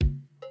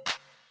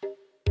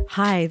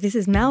Hi, this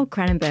is Mel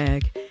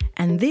Cranenberg,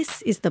 and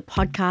this is the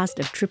podcast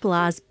of Triple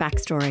R's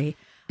Backstory,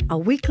 a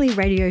weekly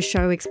radio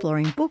show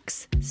exploring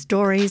books,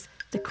 stories,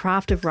 the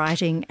craft of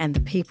writing, and the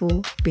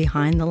people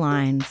behind the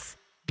lines.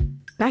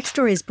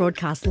 Backstory is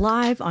broadcast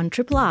live on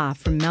Triple R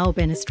from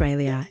Melbourne,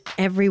 Australia,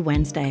 every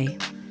Wednesday.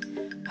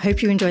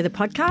 Hope you enjoy the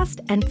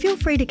podcast and feel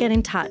free to get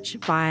in touch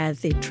via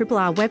the Triple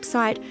R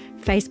website,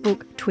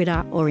 Facebook,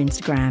 Twitter or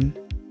Instagram.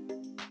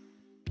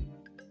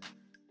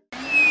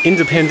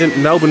 Independent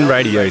Melbourne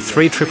Radio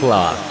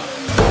 3RRR.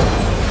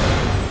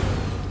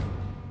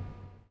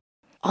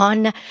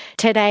 On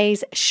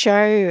today's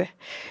show,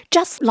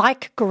 just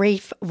like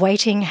grief,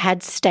 waiting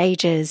had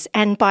stages,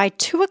 and by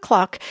 2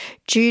 o'clock,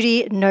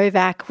 Judy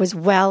Novak was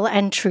well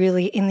and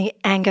truly in the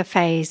anger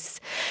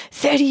phase.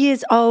 30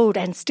 years old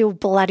and still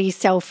bloody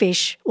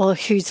selfish. Well,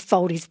 whose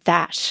fault is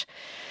that?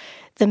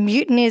 The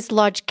Mutineers'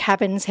 Lodge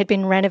cabins had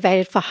been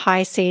renovated for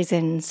high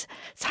season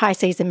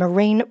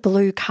marine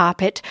blue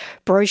carpet,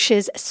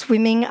 brochures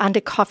swimming under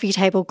coffee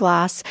table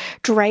glass,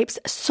 drapes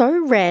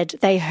so red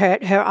they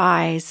hurt her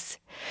eyes.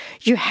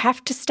 You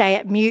have to stay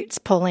at Mutes,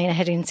 Paulina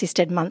had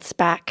insisted months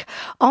back.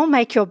 I'll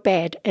make your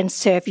bed and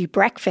serve you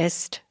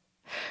breakfast.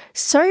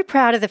 So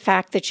proud of the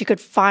fact that she could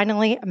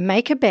finally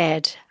make a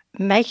bed.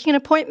 Making an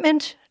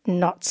appointment,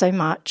 not so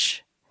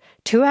much.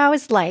 2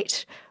 hours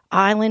late.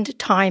 Island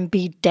time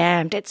be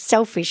damned. It's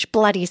selfish,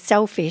 bloody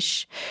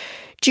selfish.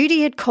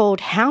 Judy had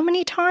called how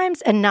many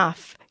times?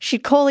 Enough.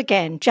 She'd call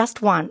again,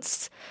 just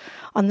once.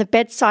 On the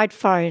bedside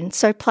phone,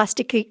 so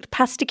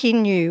plasticky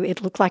new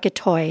it looked like a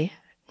toy.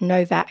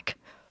 Novak,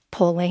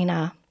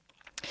 Paulina.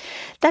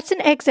 That's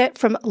an excerpt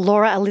from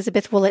Laura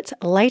Elizabeth Woolett's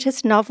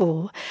latest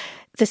novel.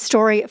 The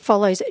story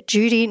follows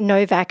Judy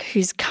Novak,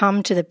 who's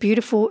come to the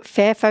beautiful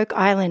Fairfolk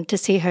Island to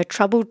see her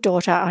troubled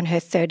daughter on her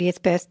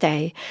 30th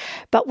birthday.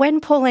 But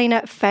when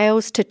Paulina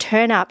fails to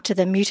turn up to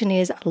the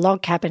mutineers'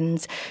 log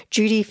cabins,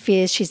 Judy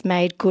fears she's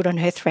made good on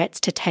her threats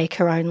to take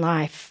her own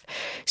life.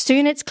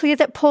 Soon it's clear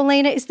that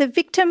Paulina is the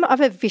victim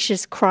of a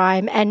vicious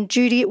crime, and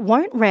Judy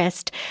won't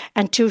rest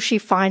until she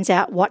finds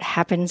out what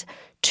happens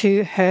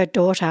to her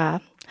daughter.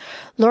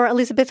 Laura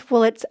Elizabeth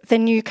Woolett's The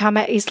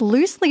Newcomer is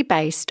loosely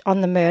based on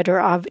the murder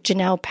of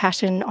Janelle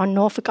Patton on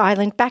Norfolk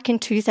Island back in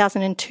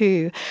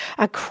 2002,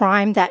 a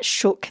crime that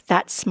shook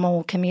that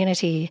small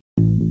community.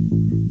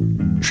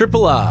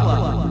 Triple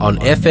R on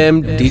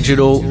FM,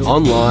 digital,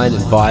 online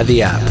and via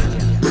the app.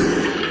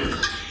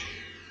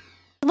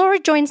 Laura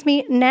joins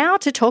me now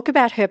to talk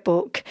about her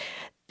book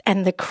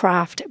and the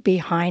craft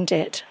behind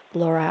it.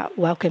 Laura,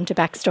 welcome to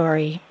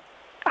Backstory.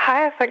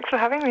 Hi, thanks for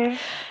having me.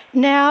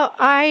 Now,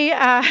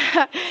 I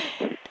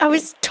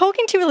was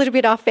talking to you a little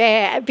bit off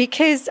air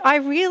because what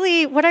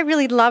I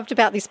really loved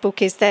about this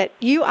book is that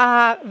you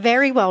are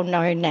very well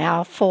known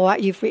now for,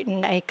 you've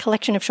written a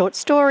collection of short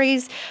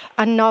stories,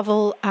 a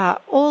novel,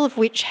 all of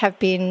which have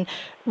been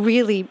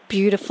really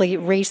beautifully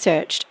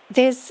researched.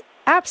 There's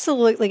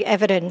absolutely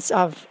evidence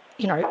of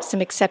some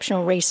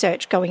exceptional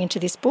research going into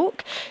this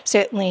book.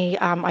 Certainly,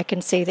 I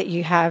can see that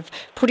you have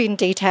put in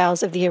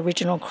details of the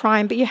original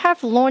crime, but you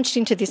have launched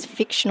into this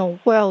fictional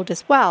world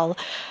as well.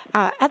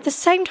 At the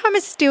same time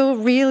as still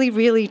really,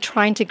 really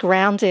trying to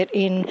ground it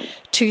in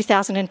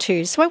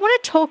 2002. So I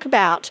want to talk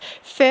about,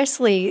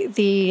 firstly,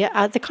 the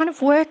kind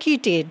of work you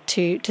did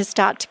to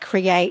start to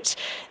create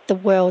the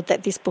world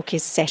that this book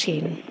is set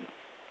in.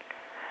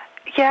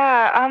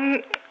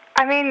 Yeah,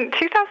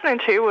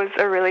 2002 was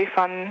a really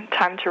fun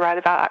time to write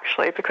about,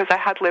 actually, because I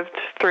had lived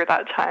through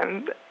that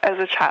time as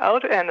a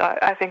child, and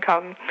I think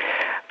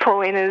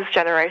Paulina's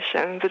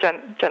generation, the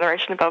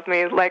generation above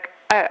me,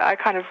 I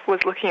kind of was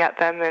looking at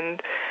them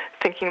and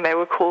thinking they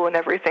were cool and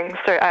everything,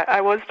 so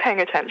I was paying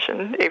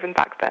attention even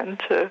back then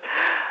to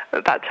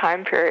that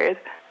time period.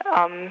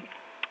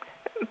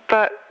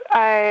 But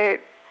I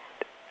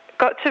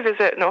got to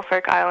visit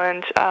Norfolk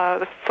Island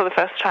for the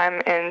first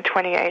time in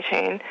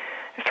 2018,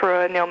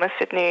 through a Nilma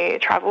Sydney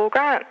travel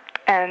grant,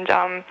 and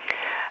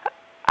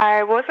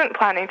I wasn't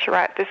planning to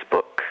write this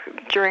book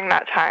during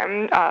that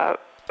time. I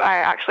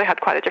actually had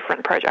quite a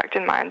different project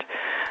in mind,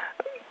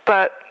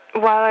 but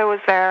while I was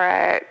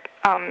there,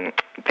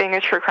 being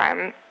a true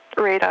crime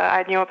reader,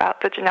 I knew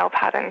about the Janelle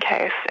Patton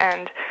case,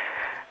 and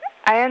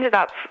I ended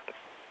up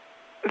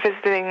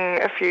visiting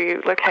a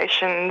few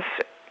locations,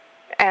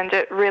 and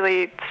it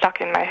really stuck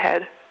in my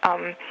head,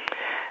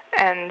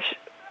 and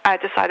I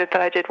decided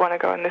that I did want to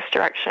go in this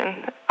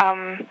direction.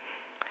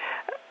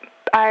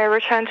 I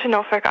returned to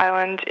Norfolk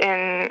Island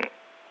in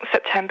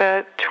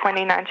September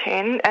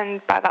 2019,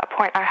 and by that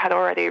point I had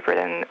already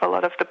written a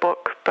lot of the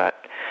book, but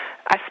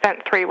I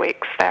spent 3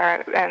 weeks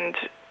there, and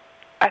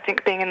I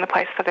think being in the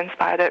place that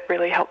inspired it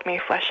really helped me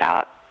flesh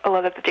out a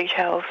lot of the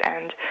details.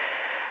 And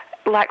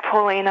like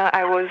Paulina,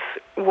 I was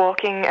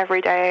walking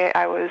every day.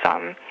 I was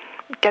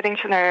getting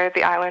to know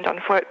the island on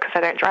foot because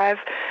I don't drive,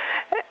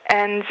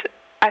 and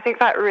I think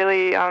that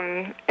really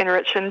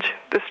enriched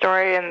the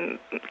story and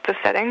the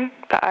setting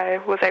that I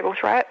was able to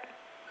write.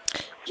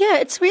 Yeah,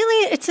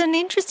 it's an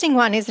interesting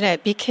one, isn't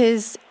it?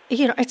 Because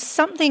it's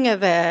something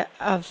of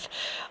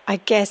I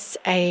guess,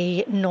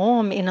 a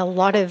norm in a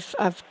lot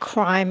of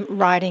crime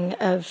writing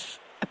of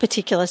a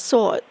particular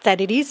sort, that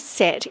it is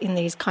set in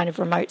these kind of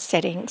remote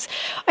settings.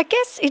 I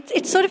guess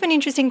it's sort of an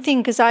interesting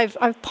thing, because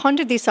I've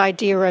pondered this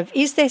idea of,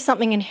 is there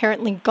something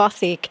inherently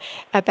Gothic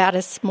about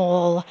a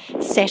small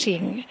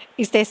setting?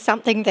 Is there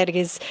something that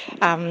is,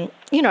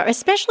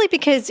 especially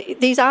because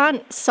these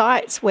aren't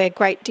sites where a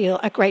great deal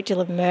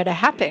of murder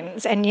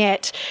happens, and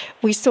yet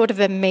we sort of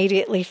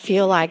immediately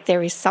feel like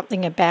there is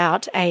something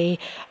about a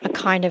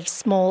kind of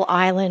small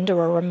island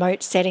or a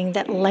remote setting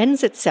that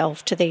lends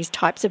itself to these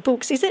types of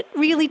books. Is it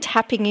really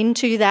tapping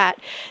into that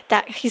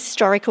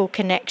historical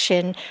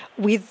connection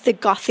with the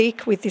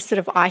Gothic, with this sort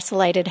of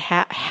isolated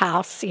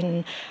house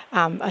in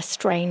a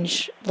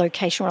strange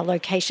location, or a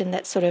location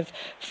that's sort of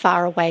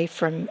far away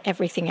from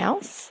everything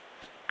else?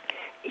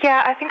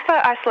 Yeah, I think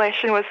that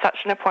isolation was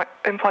such an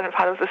important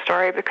part of the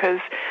story because,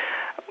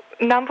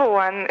 number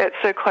one, it's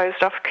a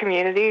closed-off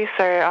community,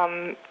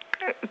 so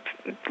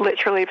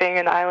literally being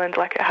an island,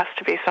 like, it has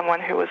to be someone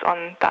who was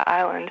on that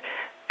island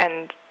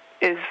and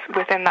is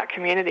within that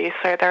community.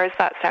 So there is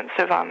that sense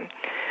of,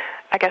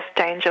 I guess,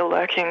 danger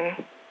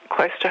lurking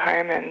close to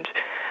home and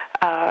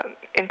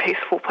in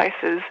peaceful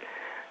places.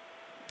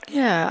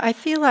 Yeah, I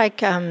feel like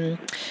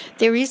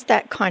there is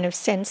that kind of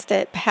sense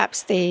that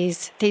perhaps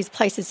these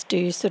places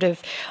do sort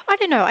of, I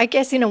don't know, I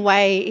guess in a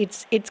way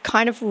it's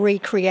kind of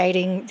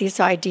recreating this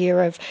idea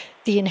of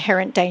the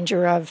inherent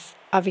danger of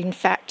in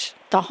fact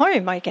the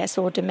home, I guess,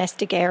 or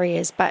domestic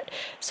areas, but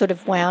sort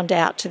of wound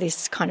out to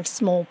this kind of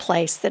small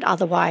place that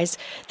otherwise,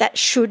 that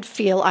should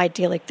feel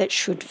idyllic, that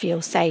should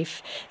feel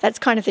safe. That's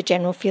kind of the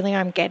general feeling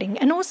I'm getting.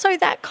 And also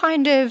that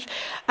kind of,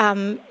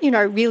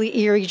 really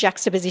eerie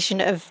juxtaposition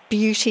of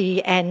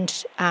beauty and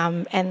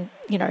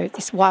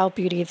this wild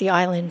beauty of the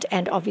island,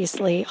 and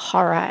obviously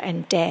horror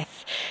and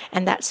death,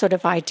 and that sort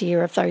of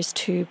idea of those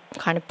two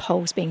kind of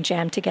poles being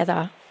jammed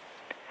together.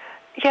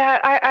 Yeah,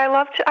 I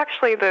loved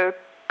actually the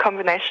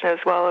combination as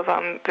well of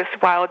this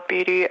wild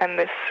beauty and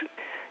this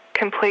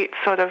complete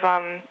sort of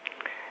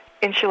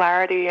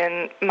insularity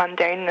and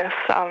mundaneness.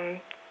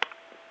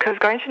 Because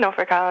going to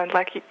Norfolk Island,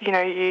 like,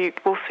 you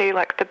will see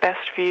like the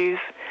best views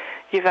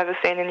you've ever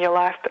seen in your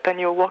life, but then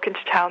you'll walk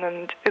into town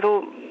and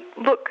it'll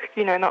look,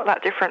 not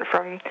that different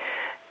from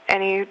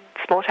any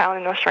small town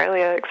in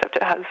Australia, except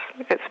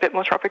it's a bit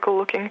more tropical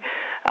looking.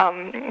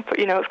 But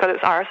it's got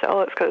its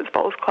RSL, it's got its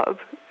bowls club,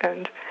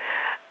 and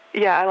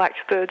yeah, I liked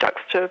the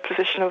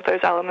juxtaposition of those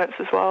elements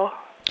as well.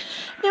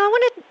 Now, I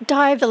want to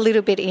dive a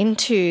little bit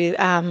into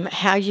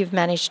how you've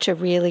managed to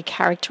really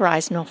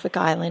characterise Norfolk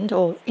Island,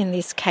 or in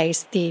this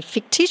case, the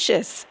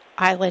fictitious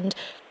island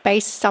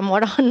based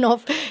somewhat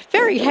on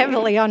very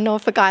heavily on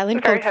Norfolk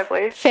Island, very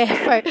heavily.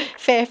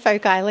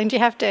 Fairfolk Island.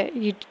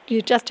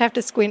 You just have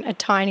to squint a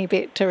tiny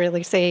bit to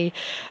really see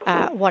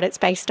what it's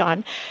based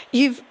on.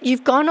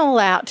 You've gone all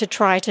out to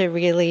try to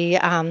really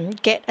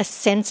get a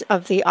sense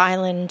of the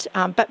island,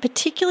 but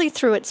particularly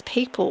through its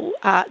people.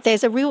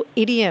 There's a real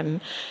idiom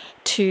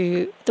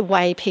to the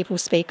way people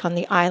speak on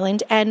the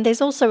island, and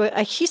there's also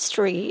a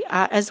history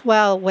as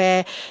well,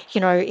 where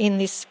in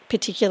this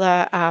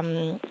particular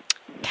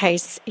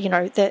case,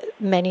 that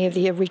many of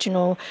the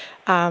original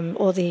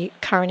or the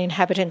current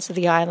inhabitants of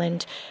the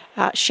island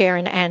share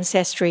an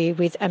ancestry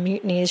with a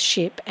mutineer's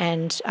ship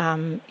and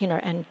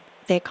and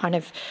their kind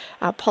of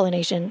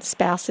Polynesian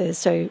spouses.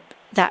 So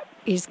that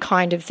is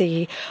kind of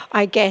the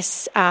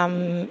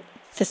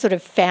sort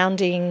of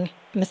founding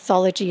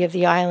mythology of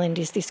the island,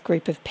 is this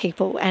group of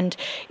people. And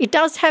it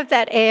does have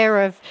that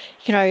air of,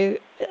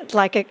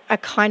 like a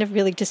kind of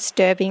really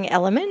disturbing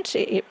element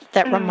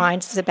that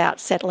reminds us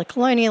about settler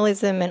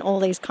colonialism and all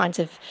these kinds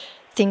of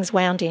things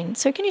wound in.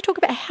 So can you talk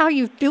about how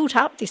you've built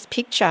up this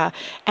picture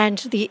and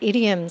the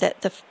idiom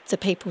that the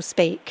people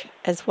speak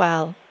as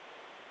well?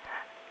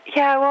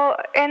 Yeah, well,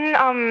 in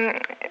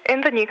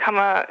The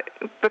Newcomer,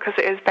 because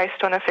it is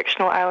based on a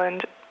fictional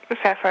island,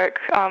 Fairfolk,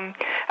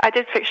 I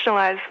did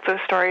fictionalise the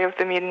story of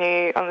the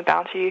mutiny on the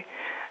Bounty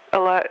a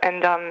lot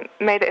and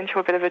made it into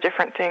a bit of a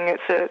different thing.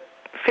 It's a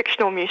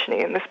fictional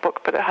mutiny in this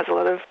book, but it has a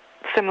lot of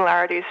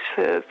similarities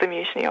to the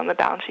mutiny on the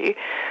Bounty.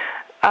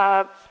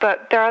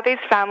 But there are these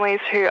families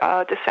who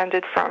are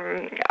descended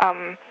from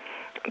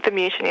the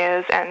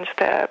mutineers and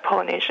their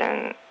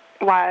Polynesian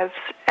wives,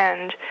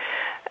 and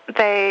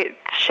they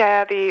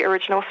share the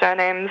original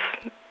surnames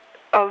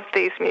of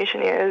these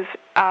mutineers,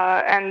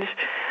 and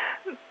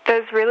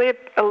there's really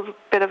a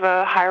bit of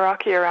a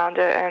hierarchy around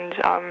it,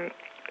 and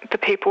the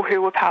people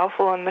who were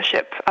powerful on the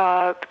ship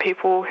are the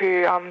people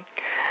who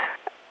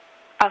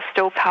are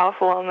still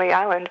powerful on the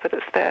island, but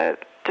it's their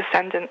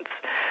descendants.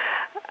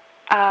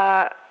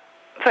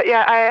 But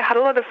yeah, I had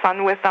a lot of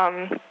fun with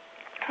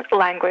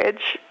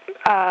language.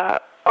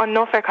 On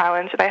Norfolk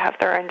Island, they have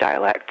their own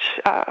dialect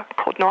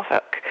called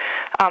Norfolk.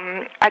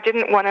 I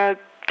didn't want to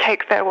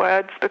take their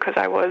words because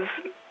I was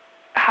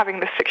having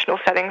this fictional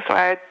setting, so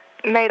I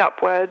made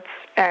up words,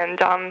 and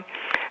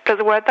there's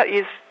a word that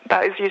is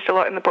used a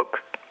lot in the book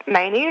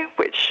Maney,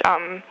 which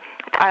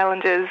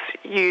Islanders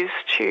use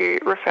to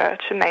refer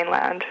to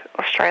mainland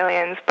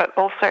Australians, but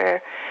also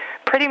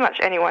pretty much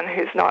anyone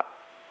who's not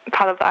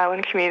part of the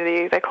island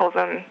community. They call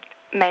them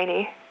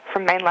Maney,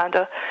 from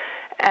Mainlander.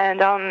 And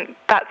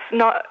that's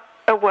not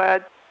a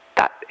word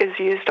that is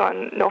used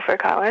on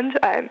Norfolk Island.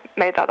 I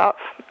made that up.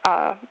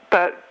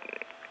 But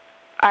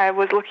I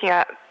was looking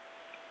at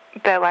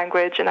their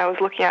language, and I was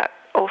looking at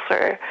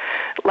also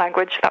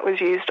language that was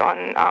used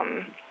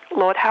on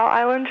Lord Howe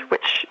Island,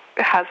 which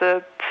has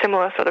a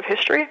similar sort of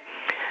history.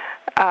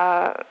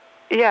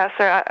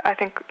 So I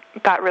think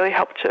that really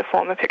helped to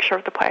form a picture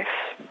of the place.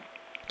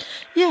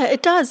 Yeah,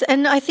 it does.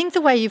 And I think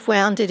the way you've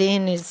wound it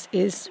in is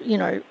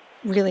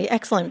really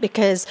excellent,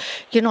 because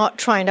you're not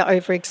trying to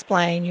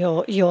over-explain,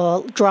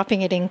 you're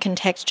dropping it in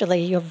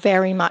contextually, you're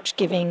very much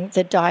giving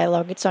the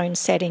dialogue its own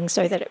setting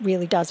so that it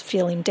really does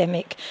feel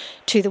endemic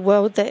to the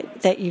world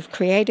that you've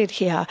created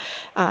here.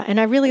 And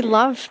I really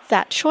love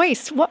that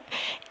choice. What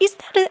is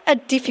that a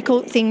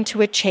difficult thing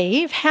to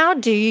achieve? How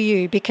do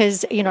you,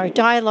 because,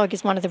 dialogue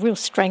is one of the real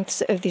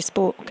strengths of this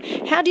book,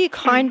 how do you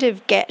kind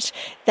of get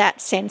that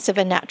sense of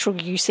a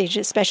natural usage,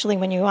 especially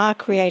when you are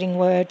creating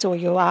words or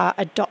you are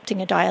adopting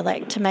a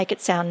dialect, to make it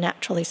sound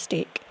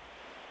naturalistic?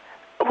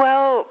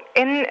 Well,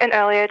 in an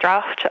earlier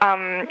draft,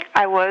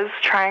 I was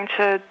trying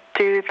to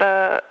do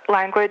the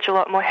language a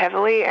lot more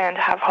heavily and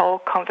have whole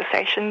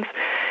conversations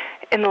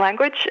in the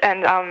language,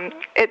 and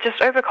it just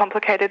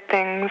overcomplicated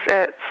things.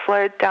 It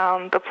slowed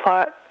down the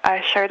plot.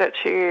 I showed it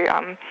to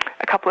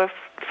a couple of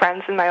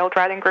friends in my old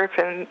writing group,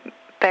 and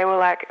they were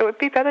like, it would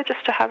be better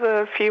just to have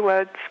a few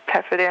words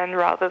peppered in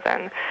rather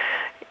than,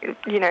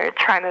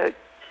 trying to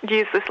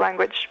use this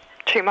language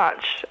too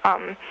much.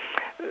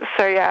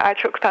 I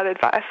took that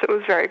advice. It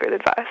was very good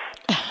advice.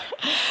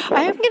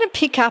 I am going to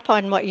pick up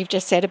on what you've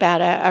just said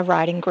about a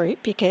writing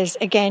group, because,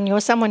 again,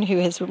 you're someone who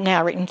has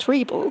now written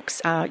 3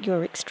 books. You're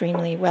an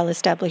extremely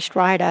well-established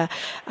writer.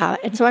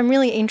 And so I'm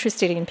really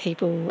interested in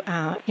people,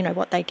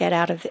 what they get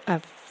out of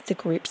the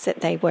groups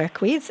that they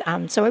work with.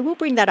 So I will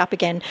bring that up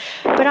again.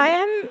 But I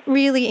am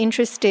really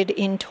interested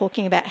in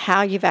talking about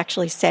how you've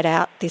actually set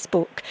out this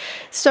book.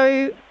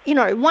 So,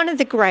 one of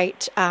the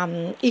great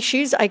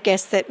issues, I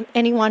guess, that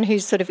anyone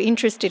who's sort of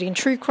interested in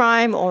true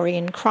crime or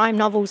in crime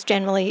novels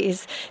generally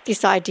is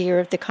this idea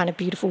of the kind of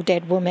beautiful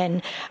dead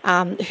woman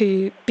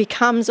who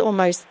becomes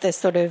almost the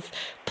sort of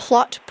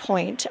plot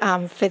point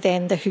for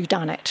then the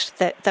whodunit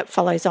that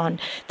follows on.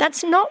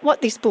 That's not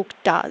what this book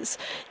does.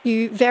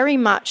 You very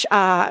much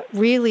are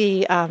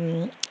really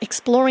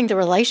exploring the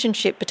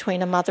relationship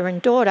between a mother and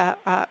daughter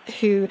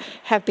who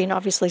have been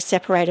obviously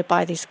separated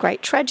by this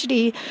great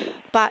tragedy,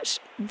 but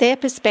their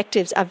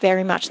perspectives are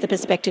very much the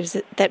perspectives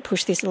that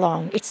push this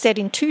along. It's set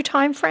in 2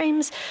 time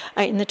frames,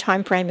 in the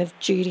time frame of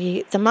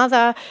Judy, the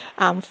mother,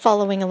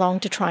 following along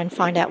to try and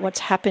find out what's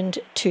happened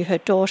to her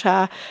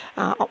daughter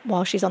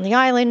while she's on the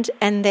island,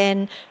 and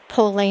then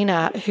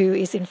Paulina, who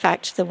is in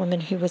fact the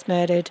woman who was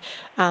murdered,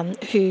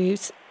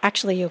 who's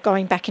actually, you're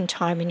going back in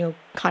time and you're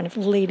kind of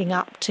leading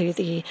up to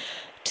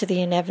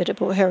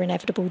her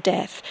inevitable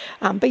death.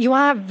 But you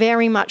are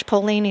very much,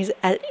 Pauline is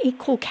an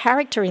equal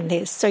character in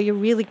this, so you're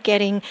really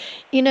getting,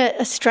 in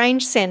a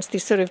strange sense,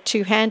 this sort of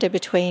two-hander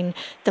between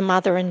the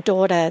mother and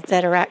daughter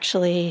that are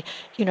actually,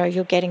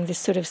 you're getting this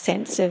sort of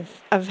sense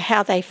of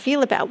how they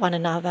feel about one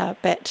another,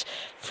 but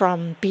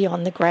from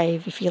beyond the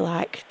grave, if you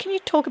like. Can you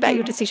talk about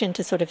your decision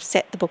to sort of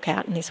set the book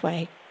out in this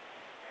way?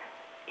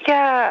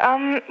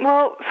 Yeah,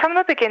 well, from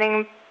the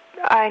beginning,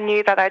 I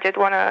knew that I did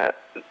want to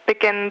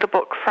begin the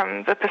book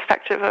from the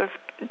perspective of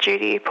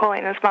Judy,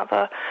 Paulina's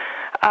mother.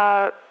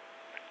 I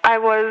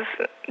was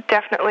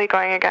definitely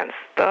going against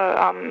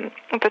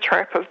the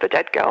trope of the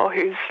dead girl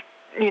who's,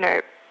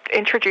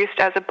 introduced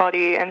as a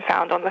body and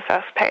found on the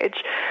first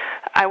page.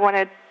 I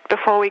wanted,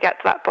 before we get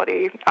to that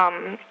body,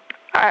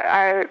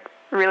 I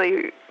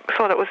really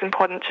thought it was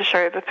important to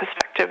show the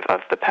perspective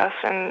of the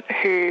person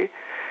who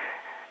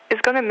is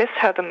going to miss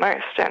her the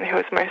most and who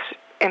is most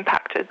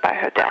impacted by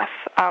her death.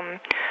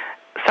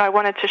 So I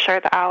wanted to show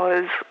the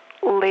hours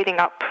leading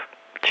up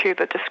to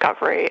the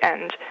discovery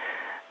and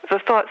the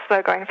thoughts that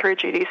are going through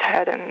Judy's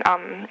head.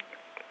 And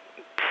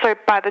so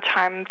by the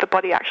time the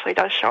body actually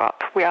does show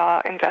up, we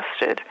are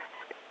invested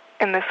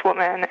in this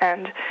woman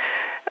and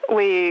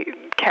we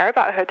care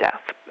about her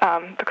death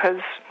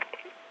because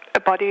a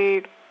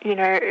body,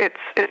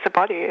 it's a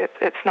body.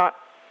 It's not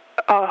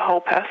a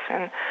whole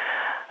person.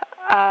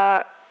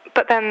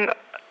 But then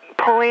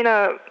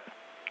Paulina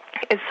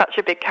is such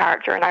a big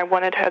character, and I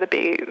wanted her to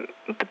be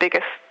the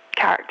biggest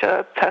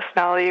character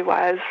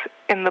personality-wise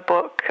in the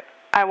book.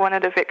 I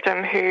wanted a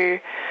victim who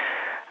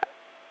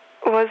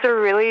was a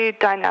really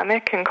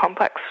dynamic and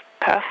complex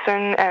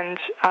person, and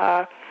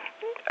a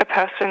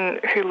person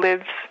who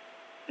lives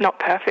not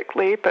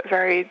perfectly but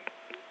very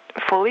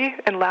fully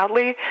and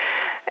loudly.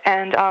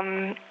 And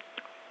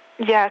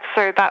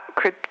so that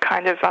could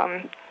kind of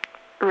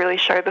really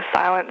show the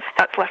silence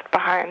that's left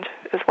behind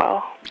as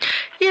well.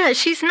 Yeah,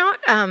 she's not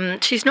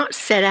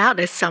set out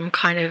as some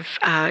kind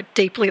of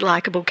deeply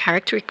likeable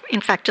character. In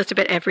fact, just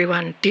about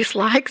everyone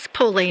dislikes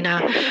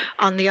Paulina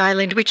on the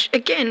island, which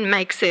again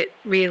makes it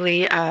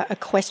really a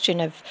question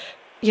of,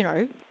 you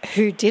know,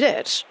 who did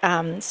it.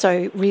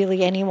 So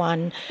really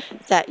anyone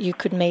that you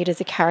could meet as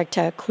a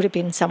character could have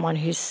been someone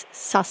who's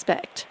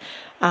suspect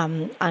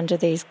under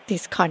this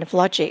kind of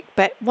logic.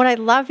 But what I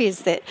love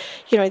is that,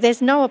 you know,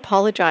 there's no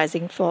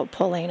apologising for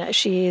Paulina.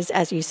 She is,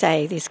 as you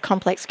say, this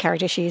complex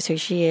character. She is who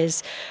she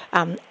is.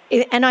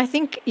 And I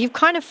think you've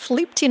kind of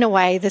flipped, in a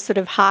way, the sort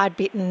of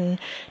hard-bitten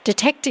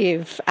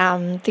detective,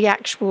 the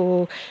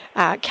actual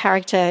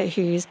character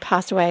who's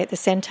passed away at the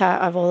centre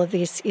of all of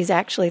this is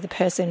actually the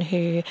person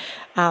who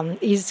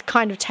is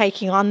kind of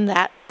taking on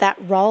that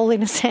role,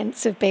 in a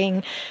sense, of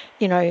being,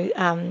 you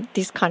know,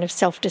 this kind of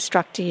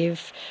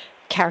self-destructive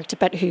character,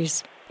 but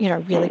who's, you know,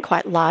 really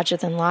quite larger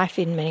than life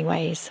in many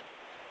ways.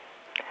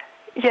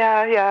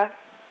 Yeah,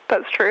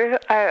 that's true.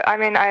 I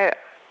mean, I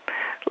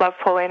love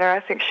Paulina.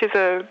 I think she's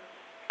a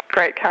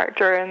great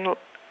character, and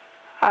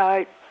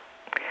I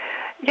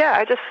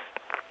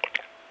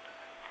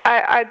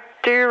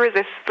do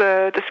resist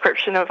the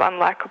description of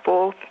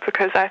unlikable,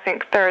 because I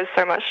think there is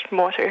so much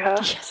more to her.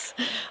 Yes.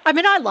 I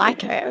mean, I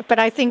like her, but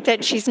I think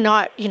that she's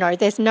not, you know,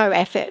 there's no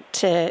effort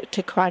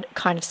to kind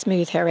of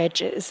smooth her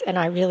edges. And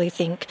I really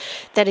think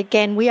that,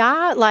 again, we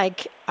are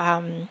like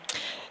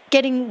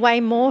getting way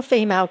more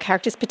female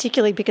characters,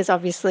 particularly because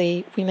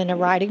obviously women are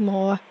writing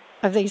more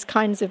of these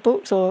kinds of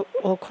books or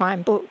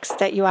crime books,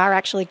 that you are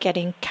actually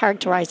getting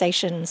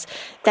characterizations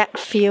that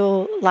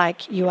feel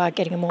like you are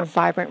getting a more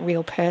vibrant,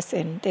 real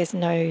person. There's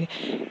no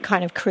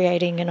kind of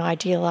creating an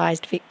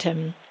idealized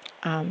victim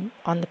on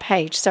the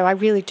page. So I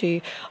really do.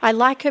 I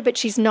like her, but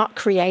she's not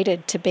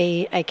created to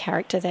be a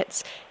character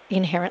that's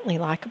inherently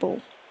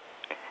likable.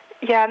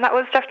 Yeah, and that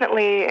was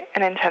definitely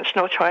an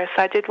intentional choice.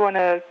 I did want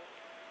to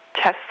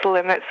test the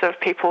limits of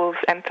people's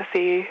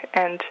empathy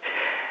and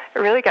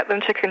really get them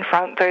to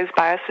confront those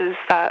biases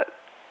that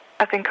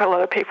I think a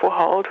lot of people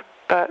hold,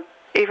 but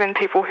even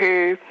people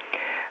who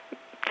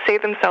see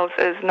themselves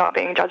as not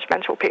being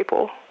judgmental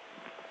people.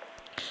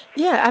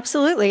 Yeah,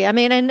 absolutely. I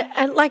mean,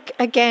 and like,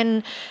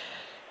 again,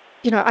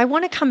 you know, I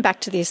want to come back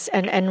to this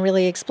and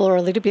really explore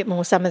a little bit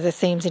more some of the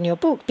themes in your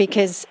book,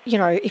 because, you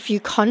know, if you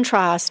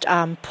contrast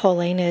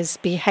Paulina's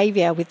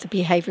behaviour with the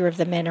behaviour of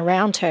the men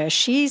around her,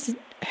 she's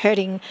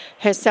hurting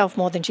herself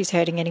more than she's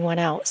hurting anyone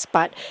else.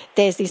 But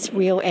there's this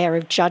real air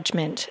of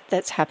judgment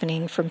that's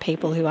happening from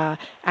people who are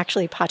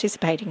actually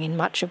participating in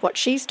much of what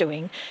she's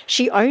doing.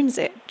 She owns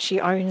it. She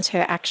owns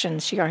her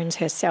actions. She owns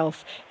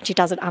herself. She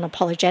does it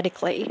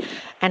unapologetically.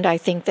 And I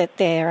think that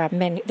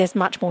there's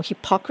much more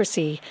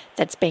hypocrisy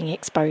that's being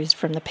exposed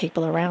from the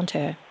people around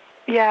her.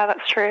 Yeah,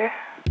 that's true.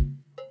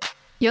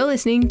 You're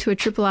listening to a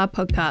Triple R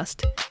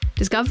podcast.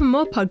 Discover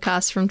more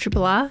podcasts from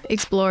Triple R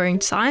exploring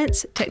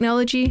science,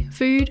 technology,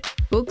 food,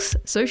 books,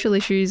 social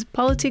issues,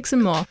 politics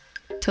and more.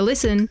 To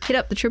listen, hit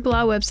up the Triple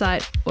R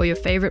website or your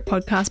favourite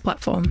podcast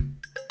platform.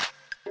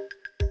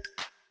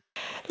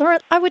 Laura,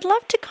 I would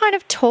love to kind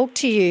of talk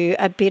to you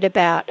a bit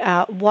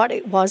about what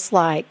it was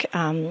like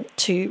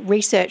to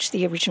research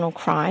the original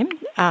crime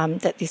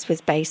that this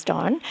was based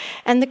on,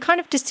 and the kind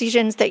of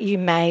decisions that you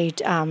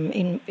made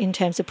in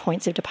terms of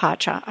points of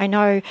departure. I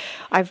know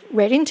I've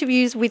read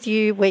interviews with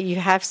you where you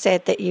have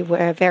said that you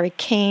were very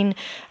keen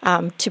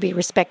to be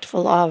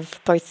respectful of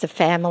both the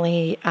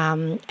family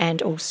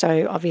and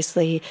also,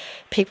 obviously,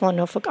 people on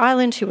Norfolk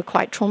Island who were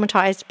quite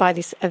traumatised by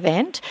this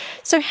event.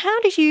 So how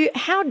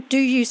do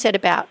you set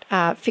about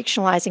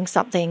fictionalising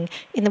something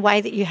in the way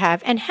that you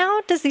have, and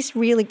how does this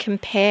really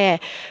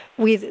compare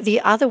with the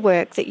other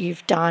work that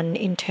you've done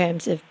in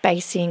terms of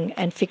basing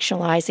and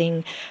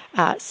fictionalising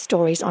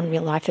stories on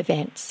real-life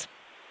events?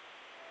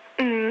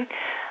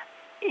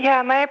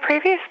 Yeah, my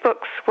previous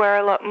books were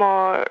a lot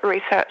more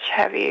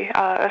research-heavy,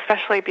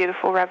 especially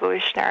Beautiful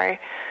Revolutionary.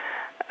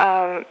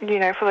 For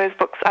those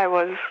books I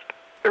was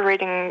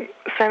reading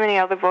so many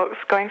other books,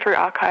 going through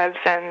archives,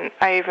 and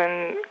I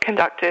even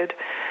conducted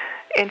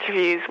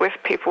interviews with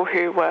people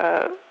who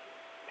were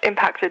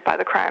impacted by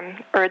the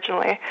crime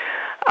originally.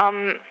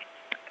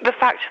 The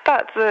fact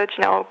that the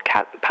Janelle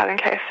Patton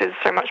case is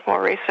so much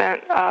more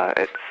recent,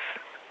 it's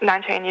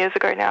 19 years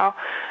ago now,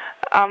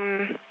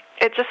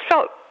 it just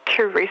felt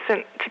too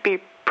recent to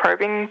be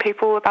probing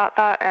people about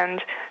that,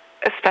 and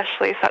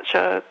especially such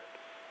a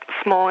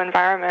small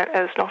environment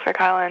as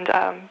Norfolk Island.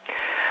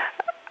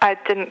 I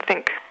didn't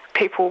think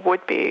people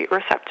would be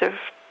receptive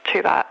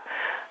to that.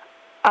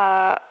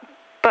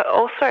 But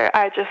also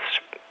I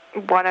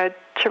just wanted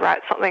to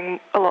write something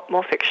a lot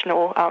more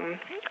fictional.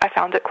 I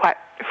found it quite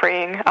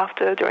freeing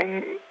after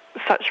doing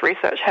such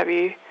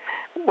research-heavy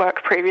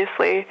work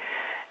previously.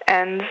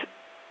 And,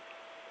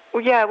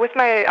 yeah, with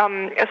my,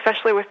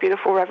 especially with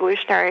Beautiful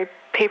Revolutionary,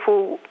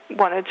 people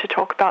wanted to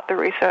talk about the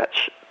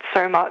research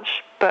so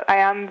much, but I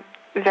am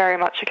very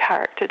much a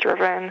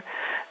character-driven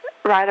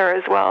writer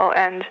as well.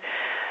 And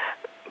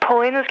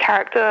Paulina's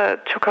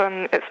character took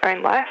on its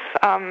own life.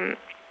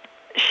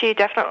 She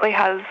definitely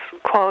has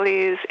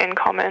qualities in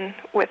common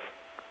with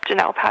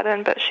Janelle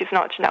Patton, but she's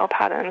not Janelle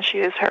Patton. She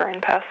is her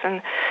own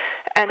person.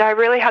 And I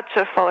really had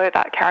to follow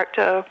that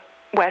character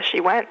where she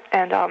went.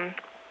 And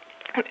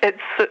it's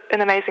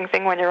an amazing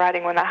thing when you're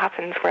writing when that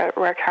happens, where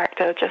a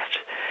character just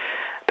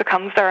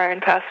becomes their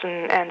own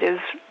person and is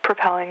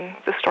propelling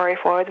the story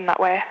forward in that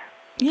way.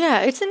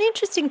 Yeah, it's an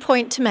interesting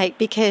point to make,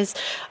 because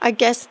I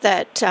guess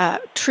that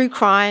true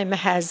crime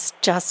has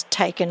just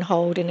taken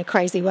hold in a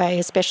crazy way,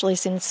 especially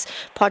since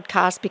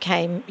podcasts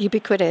became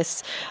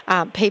ubiquitous.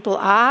 People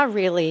are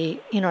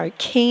really,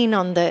 keen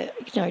on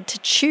to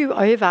chew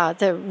over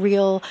the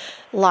real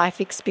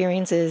life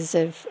experiences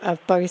of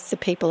both the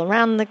people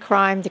around the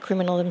crime, the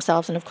criminal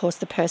themselves, and of course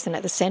the person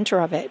at the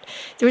centre of it.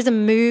 There is a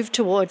move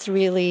towards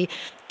really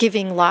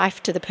giving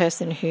life to the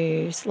person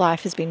whose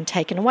life has been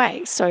taken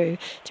away. So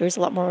there is a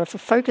lot more of a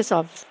focus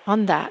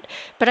on that.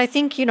 But I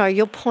think,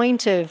 your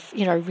point of,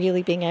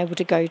 really being able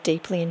to go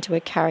deeply into a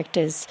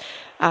character's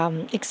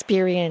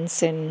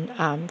experience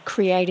and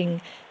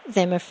creating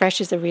them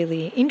afresh is a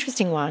really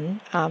interesting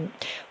one.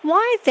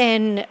 Why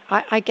then,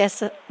 I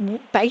guess,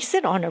 base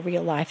it on a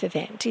real life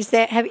event?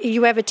 Have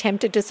you ever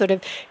attempted to sort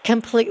of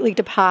completely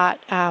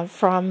depart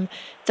from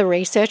the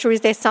research, or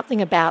is there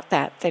something about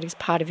that is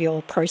part of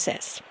your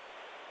process?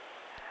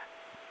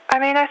 I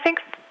mean, I think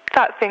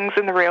that things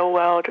in the real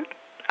world,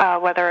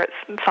 whether it's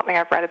something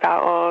I've read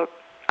about or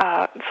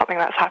something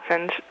that's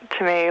happened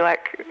to me,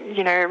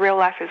 real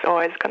life is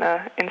always going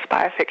to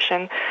inspire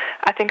fiction.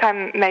 I think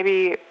I'm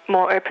maybe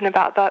more open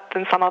about that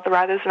than some other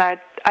writers, and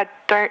I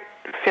don't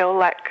feel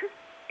like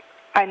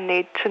I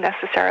need to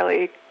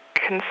necessarily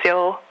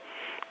conceal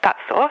that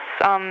source.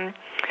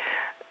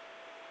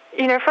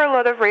 For a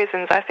lot of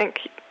reasons, I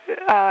think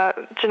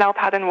Janelle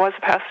Patton was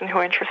a person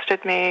who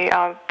interested me.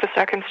 The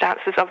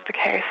circumstances of the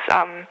case,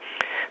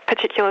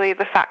 particularly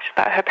the fact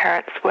that her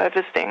parents were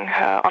visiting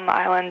her on the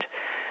island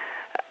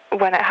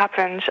when it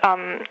happened,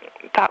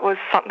 that was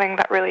something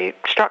that really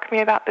struck me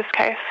about this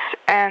case.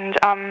 And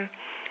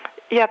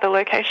the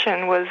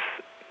location was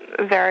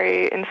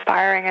very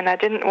inspiring, and I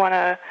didn't want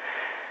to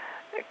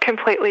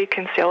completely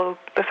conceal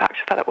the fact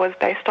that it was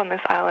based on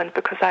this island,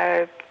 because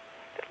I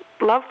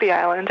love the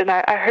island, and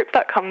I hope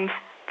that comes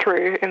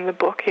through in the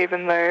book,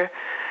 even though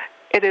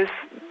it is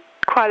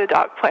quite a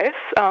dark place.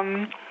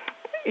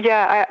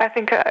 I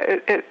think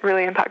it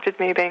really impacted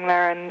me being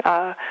there, and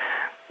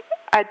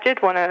I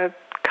did want to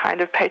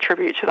kind of pay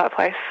tribute to that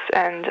place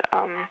and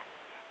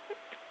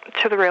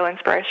to the real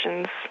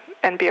inspirations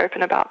and be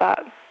open about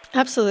that.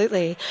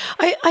 Absolutely.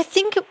 I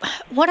think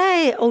what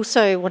I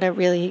also want to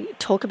really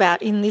talk about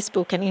in this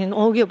book and in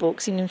all your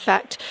books, and in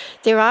fact,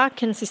 there are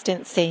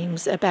consistent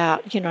themes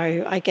about,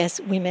 I guess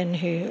women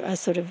who are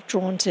sort of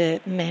drawn to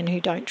men who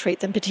don't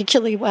treat them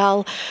particularly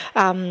well,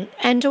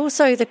 and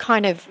also the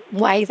kind of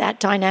way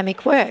that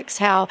dynamic works,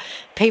 how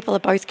people are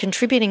both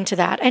contributing to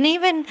that. And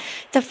even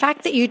the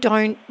fact that you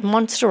don't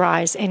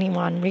monsterize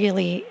anyone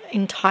really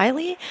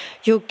entirely,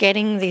 you're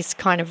getting this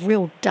kind of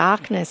real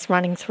darkness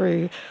running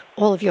through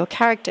all of your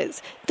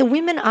characters. The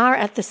women are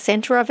at the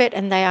centre of it,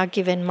 and they are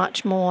given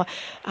much more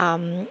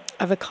of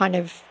a kind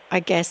of, I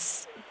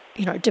guess,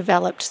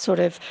 developed sort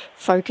of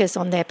focus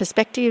on their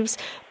perspectives.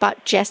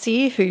 But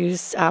Jessie,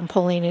 who's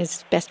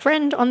Paulina's best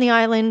friend on the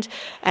island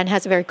and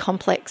has a very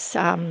complex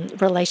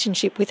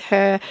relationship with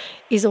her,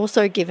 is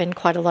also given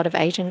quite a lot of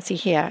agency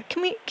here.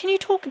 Can you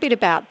talk a bit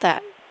about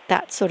that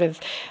sort of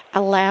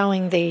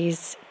allowing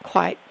these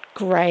quite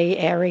grey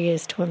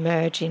areas to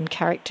emerge in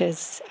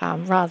characters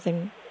rather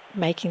than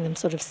making them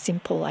sort of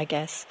simple, I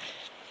guess?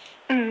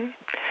 Yeah,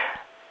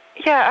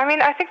 I mean,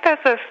 I think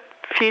there's a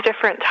few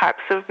different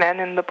types of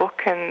men in the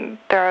book, and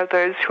there are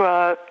those who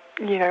are,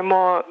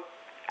 more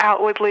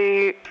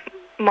outwardly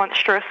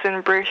monstrous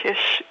and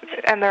brutish,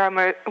 and there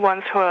are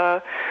ones who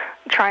are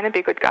trying to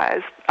be good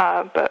guys,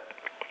 but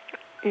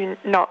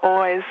not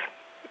always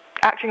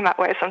acting that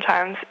way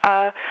sometimes.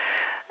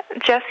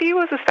 Jesse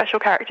was a special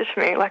character to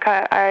me.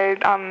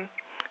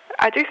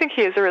 I do think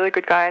he is a really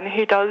good guy, and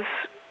he does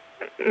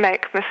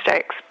make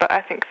mistakes, but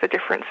I think the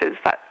difference is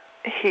that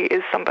he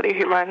is somebody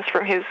who learns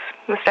from his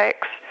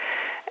mistakes.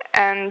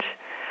 And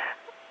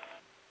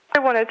I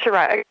wanted to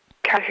write a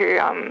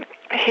character who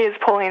he is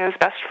Paulina's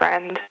best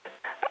friend.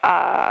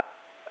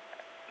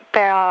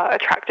 They are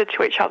attracted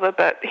to each other,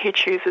 but he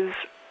chooses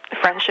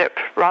friendship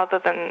rather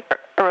than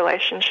a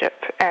relationship,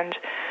 and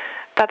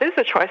that is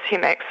a choice he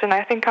makes. And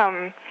I think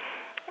that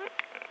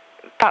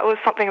was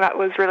something that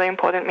was really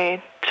important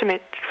for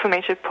me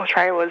to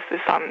portray, was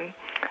this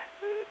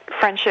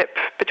friendship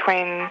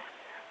between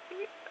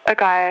a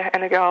guy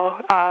and a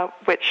girl,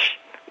 which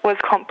was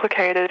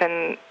complicated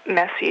and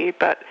messy,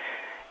 but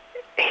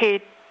he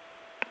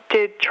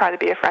did try to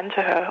be a friend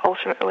to her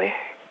ultimately.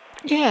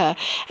 Yeah,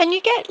 and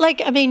you get,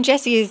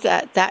 Jessie is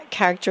that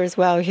character as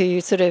well,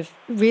 who sort of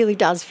really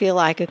does feel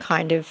like a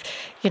kind of,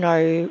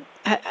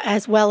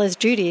 as well as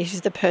Judy,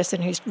 who's the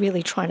person who's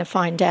really trying to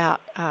find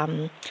out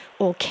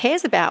or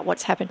cares about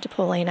what's happened to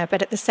Paulina,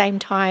 but at the same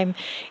time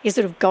is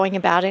sort of going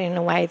about it in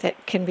a way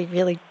that can be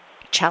really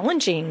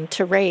challenging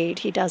to read.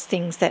 He does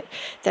things that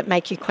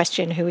make you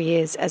question who he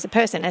is as a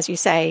person. As you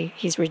say,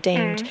 he's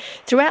redeemed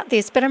throughout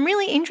this. But I'm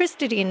really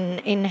interested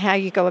in how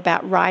you go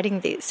about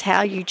writing this,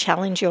 how you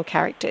challenge your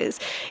characters.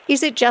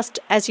 Is it just,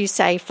 as you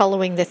say,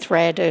 following the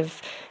thread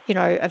of,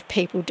 of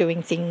people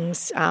doing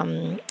things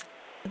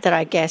that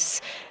I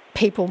guess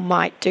people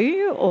might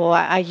do, or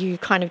are you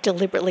kind of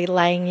deliberately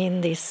laying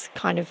in this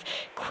kind of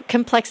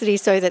complexity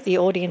so that the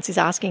audience is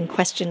asking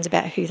questions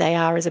about who they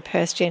are as a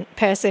person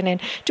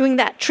and doing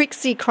that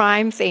tricksy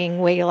crime thing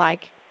where you're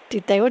like,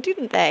 did they or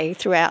didn't they,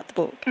 throughout the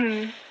book?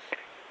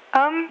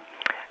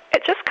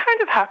 It just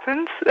kind of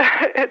happens.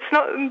 That's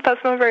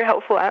not a very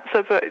helpful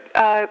answer, but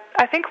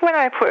I think when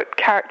I put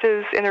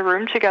characters in a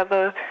room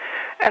together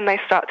and they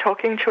start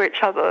talking to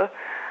each other,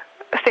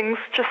 things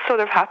just sort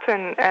of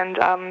happen, and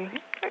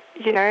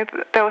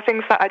there were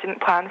things that I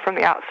didn't plan from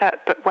the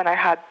outset, but when I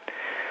had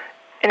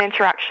an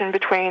interaction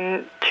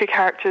between two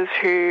characters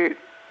who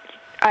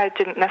I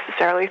didn't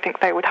necessarily think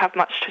they would have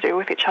much to do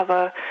with each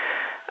other,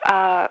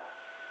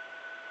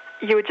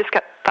 you would just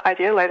get the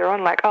idea later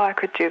on, like, oh, I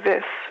could do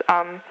this.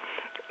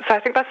 So I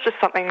think that's just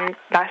something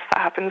nice that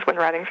happens when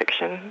writing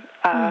fiction.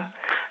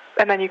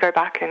 And then you go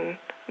back and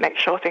make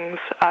sure things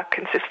are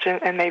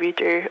consistent and maybe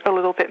do a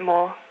little bit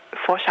more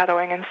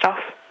foreshadowing and stuff.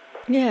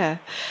 Yeah.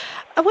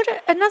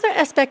 Another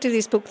aspect of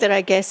this book that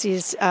I guess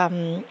is,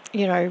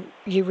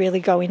 you really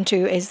go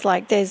into is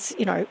like there's,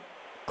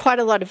 quite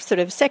a lot of sort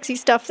of sexy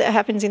stuff that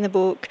happens in the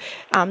book.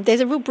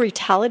 There's a real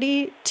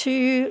brutality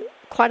to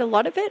quite a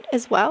lot of it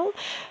as well.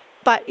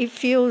 But it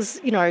feels,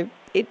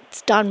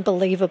 it's done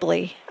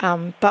believably,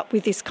 but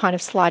with this kind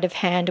of sleight of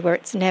hand where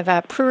it's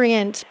never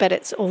prurient, but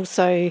it's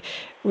also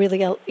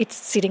really, it's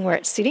sitting where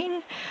it's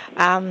sitting.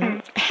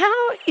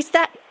 How is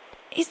that?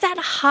 Is that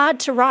hard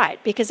to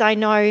write? Because I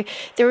know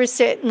there is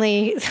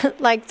certainly,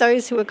 like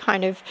those who are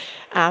kind of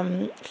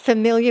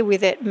familiar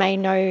with it may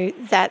know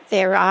that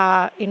there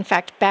are, in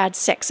fact, bad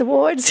sex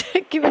awards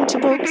given to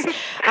books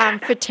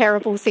for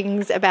terrible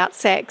things about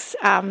sex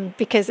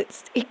because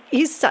it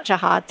is such a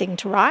hard thing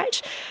to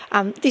write.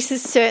 This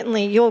is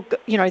certainly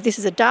this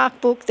is a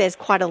dark book. There's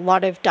quite a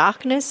lot of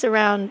darkness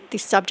around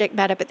this subject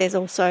matter, but there's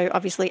also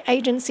obviously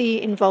agency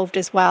involved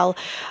as well.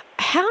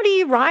 How do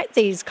you write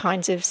these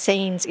kinds of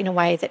scenes in a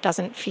way that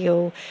doesn't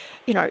feel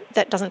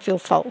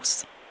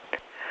false?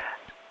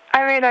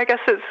 I mean, I guess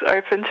it's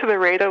open to the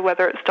reader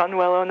whether it's done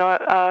well or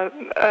not.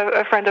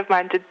 A friend of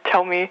mine did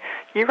tell me,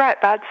 you write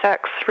bad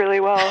sex really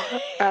well.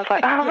 And I was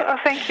like, oh,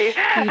 thank you.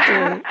 You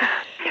do.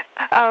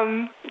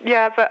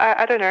 Yeah, but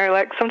I don't know,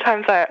 like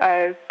sometimes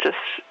I just,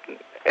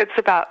 it's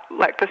about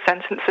like the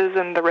sentences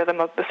and the rhythm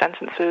of the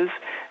sentences.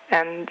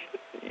 And,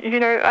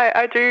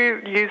 I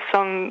do use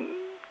some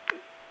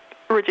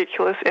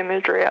ridiculous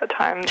imagery at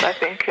times, I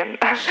think, and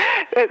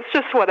it's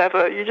just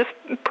whatever. You just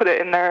put it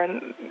in there,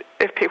 and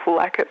if people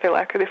like it, they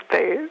like it. If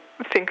they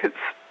think it's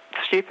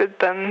stupid,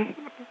 then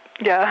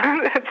yeah,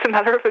 it's a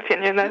matter of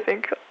opinion, I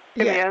think,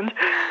 in the end.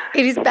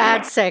 It is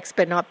bad sex,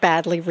 but not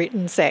badly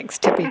written sex,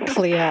 to be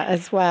clear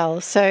as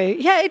well. So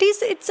yeah, it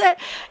is.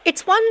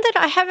 It's one that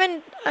I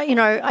haven't.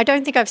 I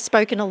don't think I've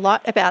spoken a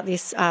lot about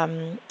this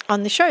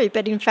on the show,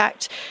 but in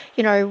fact,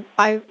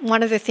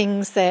 one of the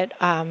things that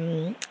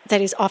that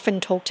is often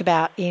talked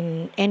about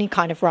in any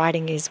kind of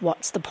writing is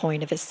what's the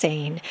point of a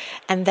scene,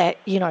 and that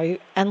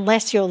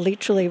unless you're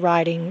literally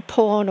writing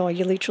porn or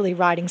you're literally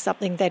writing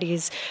something that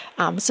is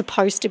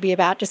supposed to be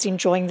about just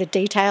enjoying the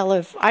detail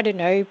of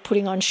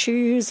putting on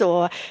shoes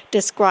or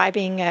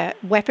describing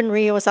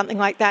weaponry or something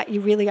like that, you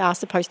really are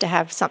supposed to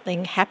have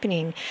something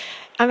happening.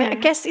 I mean, I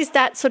guess is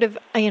that sort of,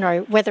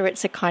 whether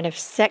it's a kind of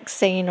sex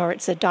scene or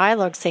it's a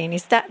dialogue scene,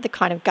 is that the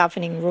kind of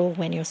governing rule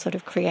when you're sort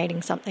of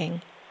creating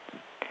something?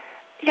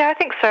 Yeah, I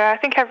think so. I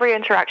think every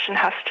interaction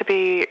has to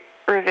be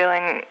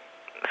revealing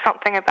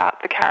something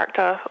about the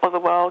character or the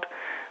world,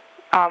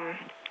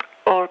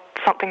 or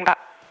something that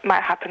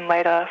might happen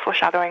later,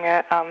 foreshadowing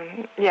it.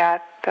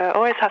 There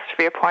always has to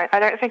be a point. I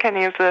don't think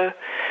any of the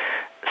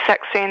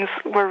sex scenes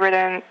were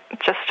written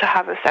just to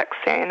have a sex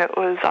scene. It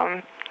was,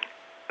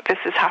 this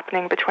is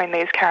happening between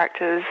these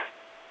characters.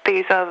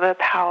 These are the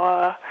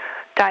power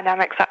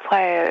dynamics at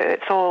play.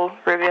 It's all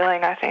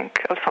revealing, I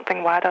think, of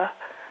something wider.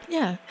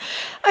 Yeah.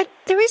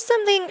 There is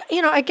something,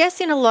 I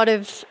guess in a lot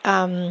of,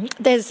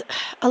 there's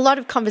a lot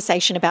of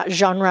conversation about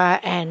genre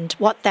and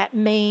what that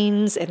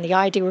means and the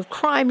idea of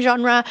crime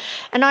genre.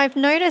 And I've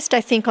noticed,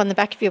 I think on the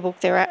back of your book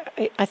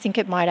I think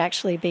it might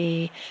actually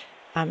be,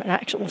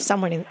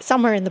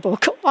 somewhere in the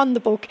book, on the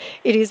book,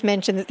 it is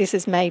mentioned that this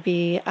is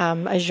maybe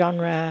a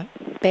genre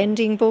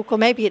bending book, or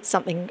maybe it's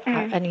something,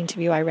 an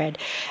interview I read.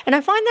 And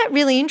I find that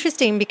really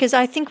interesting because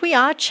I think we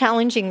are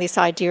challenging this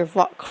idea of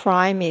what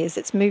crime is.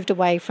 It's moved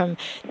away from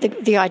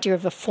the idea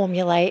of a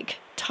formulaic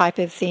type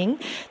of thing.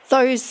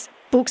 Those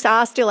books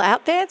are still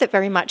out there that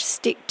very much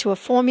stick to a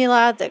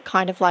formula, that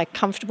kind of like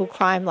comfortable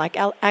crime, like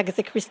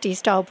Agatha Christie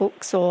style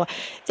books, or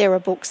there are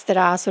books that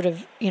are sort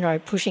of,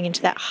 pushing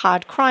into that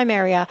hard crime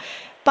area.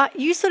 But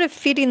you sort of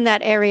fit in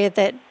that area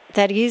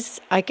that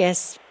is, I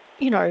guess,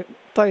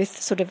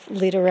 both sort of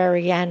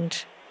literary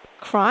and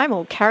crime,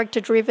 or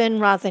character-driven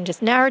rather than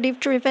just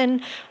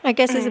narrative-driven, I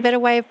guess is a better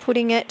way of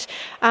putting it.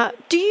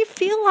 Do you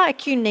feel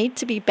like you need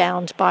to be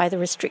bound by the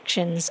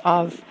restrictions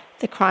of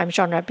the crime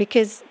genre?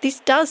 Because this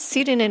does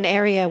sit in an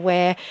area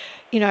where,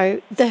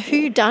 the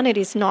whodunit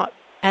is not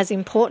as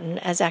important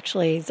as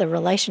actually the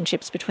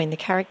relationships between the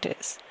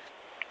characters.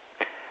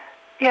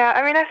 Yeah,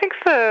 I mean, I think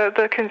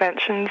the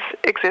conventions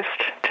exist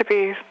to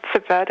be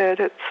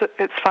subverted.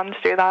 It's fun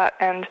to do that,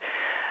 and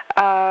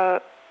I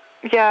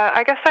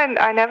guess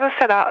I never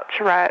set out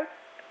to write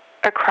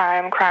a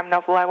crime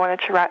novel. I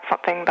wanted to write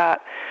something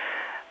that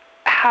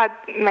had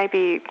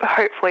maybe,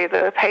 hopefully,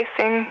 the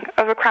pacing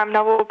of a crime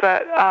novel,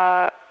 but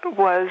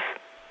was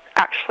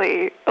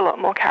actually a lot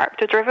more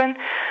character-driven.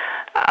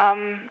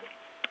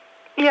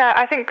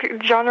 I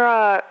think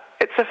genre,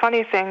 it's a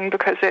funny thing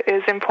because it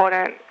is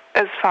important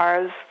as far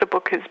as the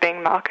book is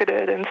being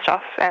marketed and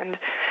stuff. And,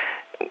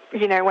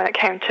 when it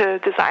came to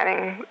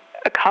designing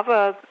a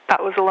cover,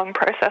 that was a long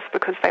process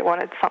because they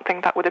wanted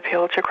something that would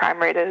appeal to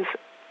crime readers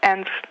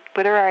and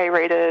literary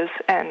readers.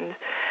 And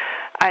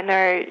I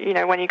know,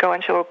 when you go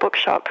into a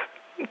bookshop,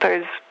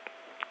 those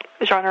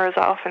genres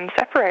are often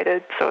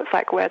separated. So it's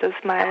like, where does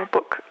my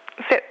book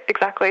sit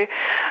exactly?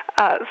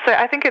 So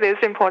I think it is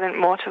important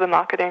more to the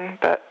marketing.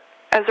 But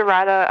as a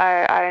writer,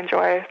 I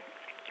enjoy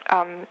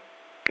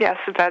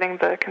subverting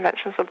the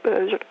conventions of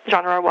the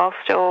genre while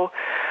still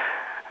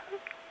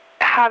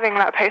having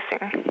that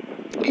pacing.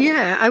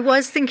 Yeah, I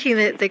was thinking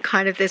that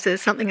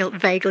there's something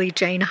vaguely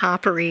Jane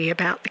Harper-y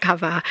about the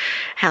cover,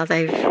 how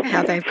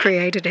they've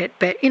created it.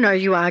 But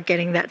you are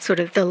getting that sort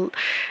of the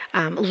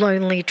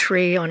lonely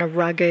tree on a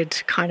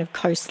rugged kind of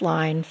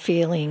coastline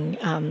feeling,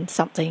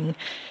 something.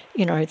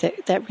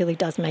 That really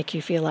does make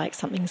you feel like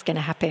something's going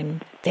to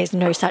happen. There's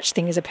no such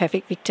thing as a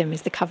perfect victim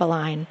is the cover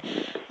line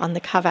on the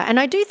cover. And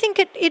I do think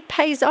it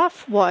pays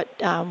off what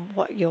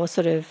you're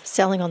sort of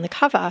selling on the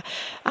cover.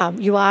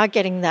 You are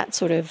getting that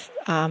sort of,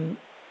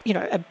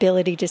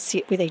 ability to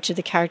sit with each of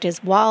the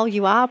characters while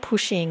you are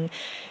pushing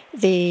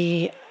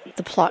the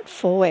plot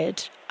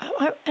forward.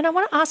 And I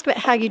want to ask about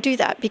how you do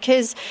that,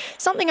 because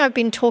something I've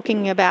been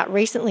talking about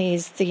recently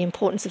is the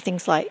importance of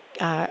things like,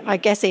 I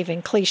guess,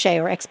 even cliche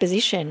or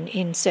exposition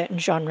in certain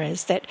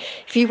genres, that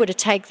if you were to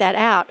take that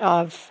out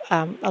of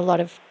a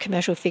lot of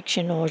commercial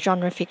fiction or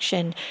genre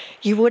fiction,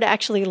 you would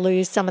actually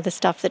lose some of the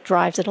stuff that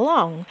drives it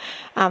along.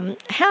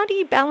 How do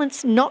you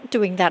balance not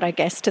doing that, I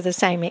guess, to the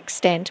same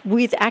extent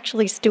with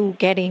actually still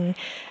getting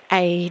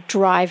a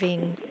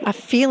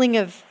feeling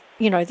of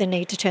the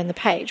need to turn the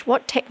page?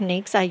 What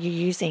techniques are you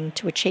using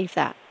to achieve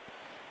that?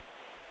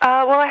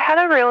 Well, I had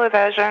a real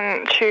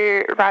aversion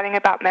to writing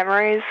about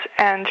memories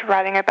and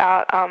writing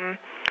about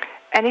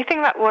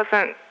anything that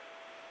wasn't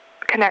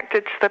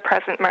connected to the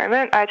present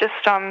moment. I just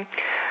found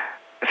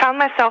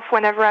myself,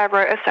 whenever I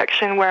wrote a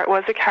section where it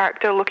was a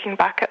character looking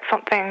back at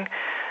something,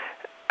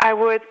 I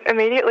would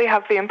immediately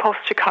have the impulse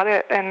to cut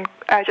it, and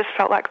I just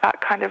felt like that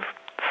kind of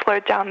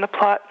slowed down the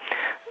plot.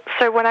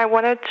 So when I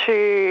wanted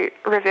to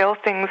reveal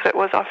things, it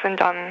was often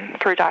done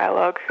through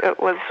dialogue. It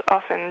was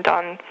often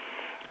done,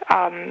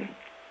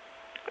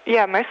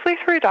 mostly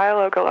through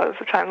dialogue a lot of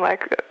the time.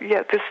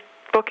 This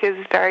book is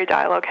very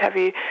dialogue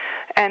heavy,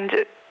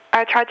 and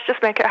I tried to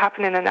just make it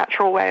happen in a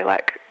natural way,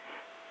 like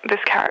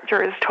this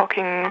character is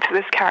talking to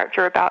this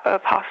character about a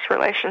past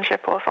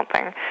relationship or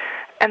something.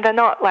 And they're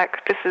not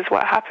like, this is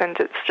what happened.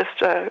 It's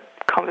just a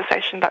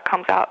conversation that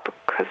comes out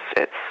because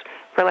it's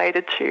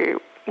related to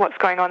what's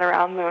going on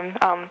around them.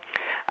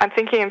 I'm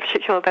thinking in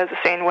particular there's a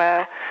scene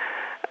where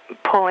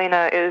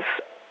Paulina is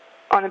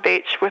on a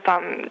beach with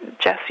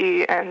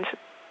Jessie and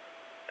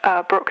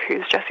Brooke,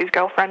 who's Jessie's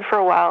girlfriend, for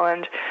a while,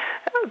 and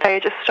they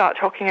just start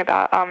talking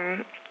about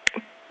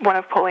one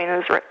of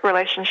Paulina's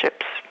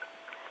relationships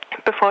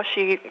before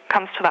she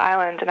comes to the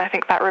island, and I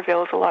think that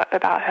reveals a lot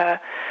about her,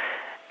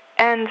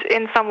 and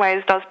in some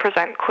ways does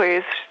present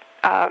clues,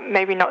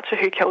 maybe not to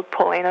who killed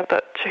Paulina,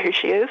 but to who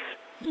she is.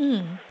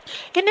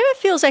 It never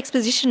feels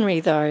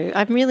expositionary, though.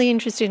 I'm really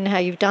interested in how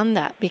you've done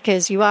that,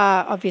 because you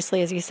are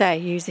obviously, as you say,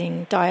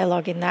 using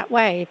dialogue in that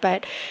way.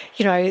 But,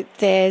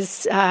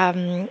 there's,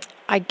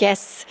 I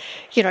guess,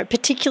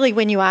 particularly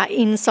when you are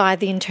inside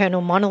the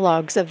internal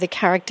monologues of the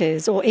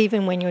characters, or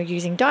even when you're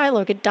using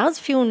dialogue, it does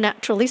feel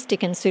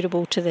naturalistic and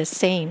suitable to the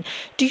scene.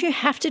 Do you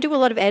have to do a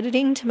lot of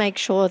editing to make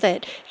sure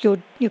that you're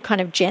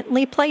kind of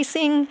gently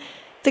placing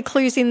the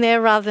clues in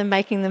there rather than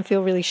making them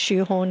feel really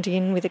shoehorned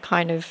in with a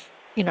kind of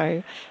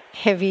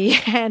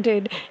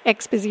heavy-handed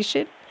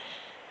exposition?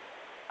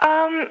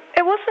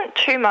 It wasn't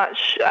too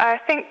much. I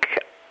think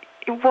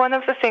one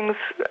of the things,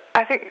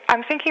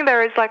 I'm thinking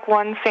there is like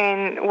one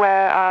scene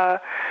where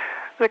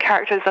the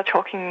characters are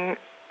talking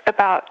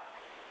about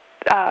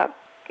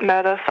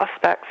murder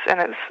suspects, and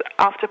it's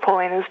after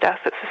Paulina's death.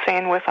 It's a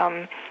scene with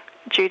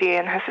Judy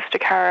and her sister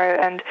Caro,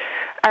 and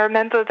I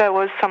remember there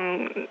was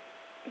some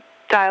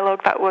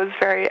dialogue that was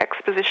very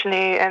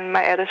exposition-y, and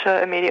my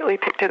editor immediately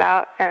picked it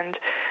out and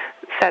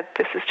said,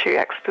 this is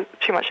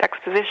too much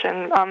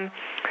exposition.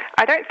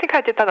 I don't think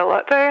I did that a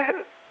lot, though.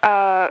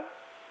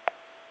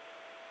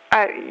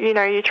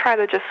 You try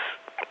to just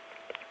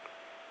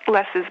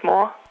less is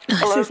more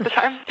a lot of the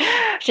time.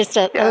 Just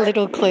a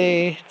little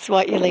clue. It's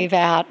what you leave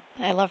out.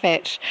 I love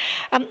it.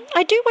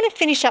 I do want to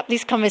finish up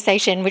this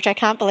conversation, which I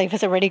can't believe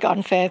has already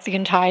gone for the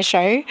entire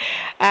show.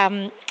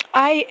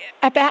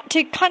 About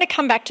to kind of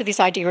come back to this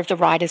idea of the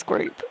writers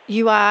group.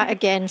 You are,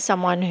 again,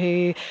 someone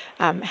who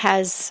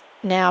has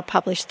now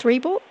published 3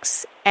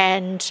 books,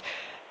 and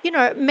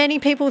many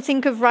people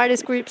think of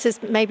writers groups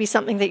as maybe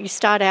something that you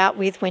start out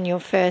with when you're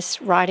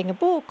first writing a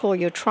book, or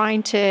you're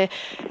trying to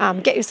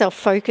get yourself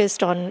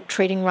focused on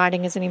treating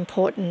writing as an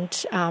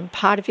important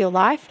part of your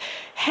life.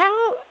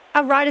 How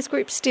are writers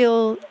groups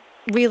still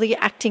really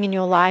acting in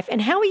your life,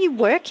 and how are you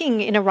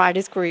working in a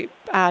writers group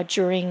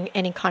during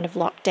any kind of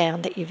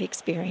lockdown that you've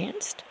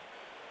experienced?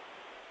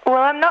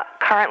 Well, I'm not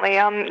currently.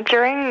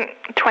 During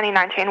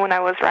 2019, when I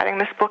was writing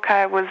this book,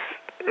 I was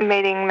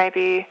meeting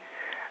maybe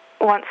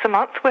once a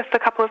month with a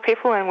couple of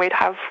people, and we'd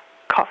have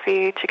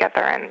coffee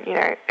together, and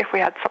if we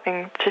had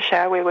something to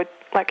share, we would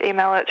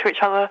email it to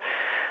each other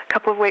a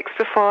couple of weeks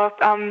before.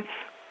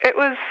 It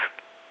was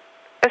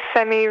a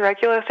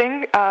semi-regular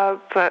thing,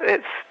 but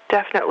it's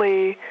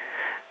definitely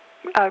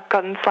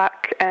gotten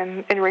slack,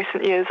 and in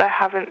recent years I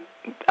haven't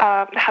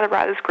had a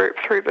writers group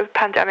through the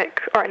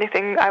pandemic or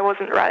anything. I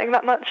wasn't writing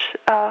that much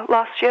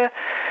last year,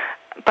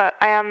 but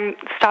I am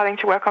starting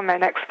to work on my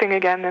next thing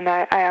again, and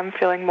I am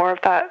feeling more of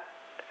that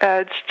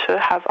urge to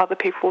have other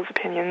people's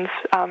opinions.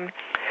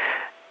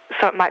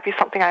 So it might be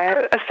something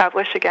I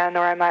establish again,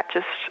 or I might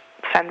just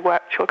send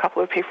work to a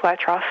couple of people I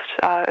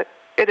trust.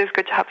 It is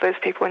good to have those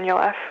people in your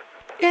life.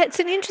 Yeah, it's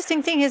an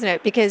interesting thing, isn't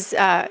it? Because,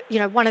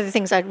 one of the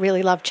things I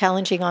really love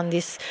challenging on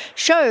this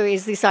show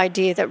is this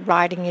idea that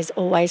writing is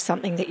always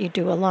something that you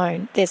do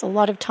alone. There's a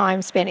lot of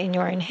time spent in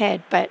your own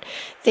head, but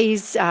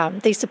these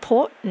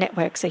support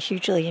networks are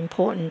hugely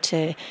important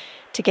to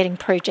getting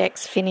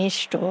projects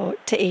finished, or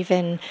to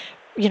even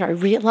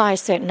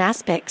realise certain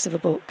aspects of a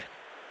book.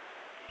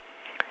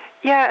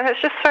 Yeah, and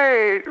it's just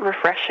so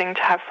refreshing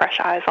to have fresh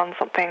eyes on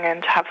something,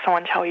 and to have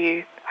someone tell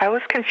you, I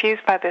was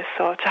confused by this,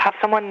 or to have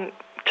someone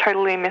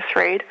totally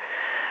misread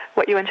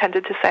what you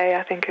intended to say.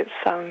 I think it's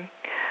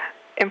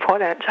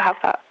important to have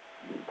that.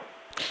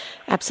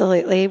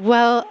 Absolutely.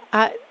 Well,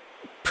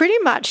 pretty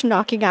much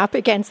knocking up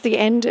against the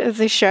end of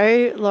the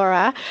show,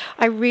 Laura.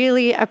 I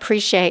really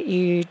appreciate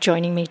you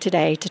joining me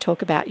today to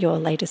talk about your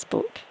latest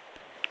book.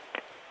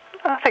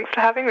 Thanks for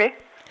having me.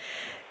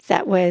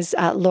 That was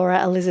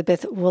Laura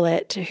Elizabeth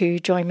Woollett, who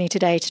joined me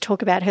today to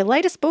talk about her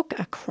latest book,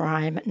 a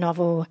crime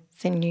novel,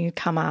 The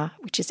Newcomer,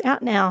 which is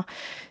out now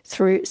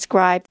through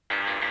Scribe.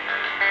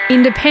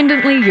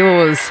 Independently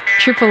yours,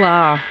 Triple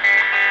R.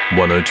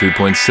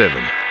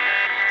 102.7.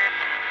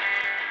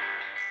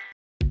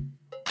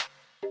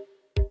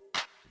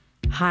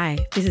 Hi,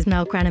 this is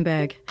Mel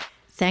Cranenberg.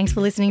 Thanks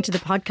for listening to the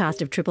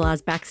podcast of Triple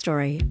R's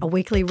Backstory, a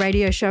weekly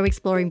radio show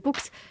exploring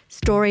books,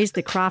 stories,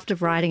 the craft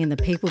of writing, and the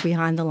people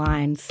behind the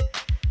lines.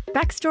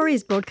 Backstory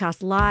is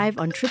broadcast live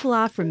on Triple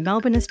R from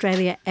Melbourne,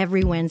 Australia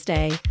every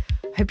Wednesday.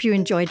 Hope you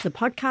enjoyed the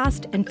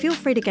podcast, and feel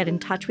free to get in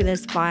touch with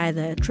us via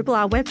the Triple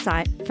R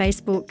website,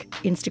 Facebook,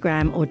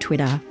 Instagram, or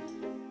Twitter.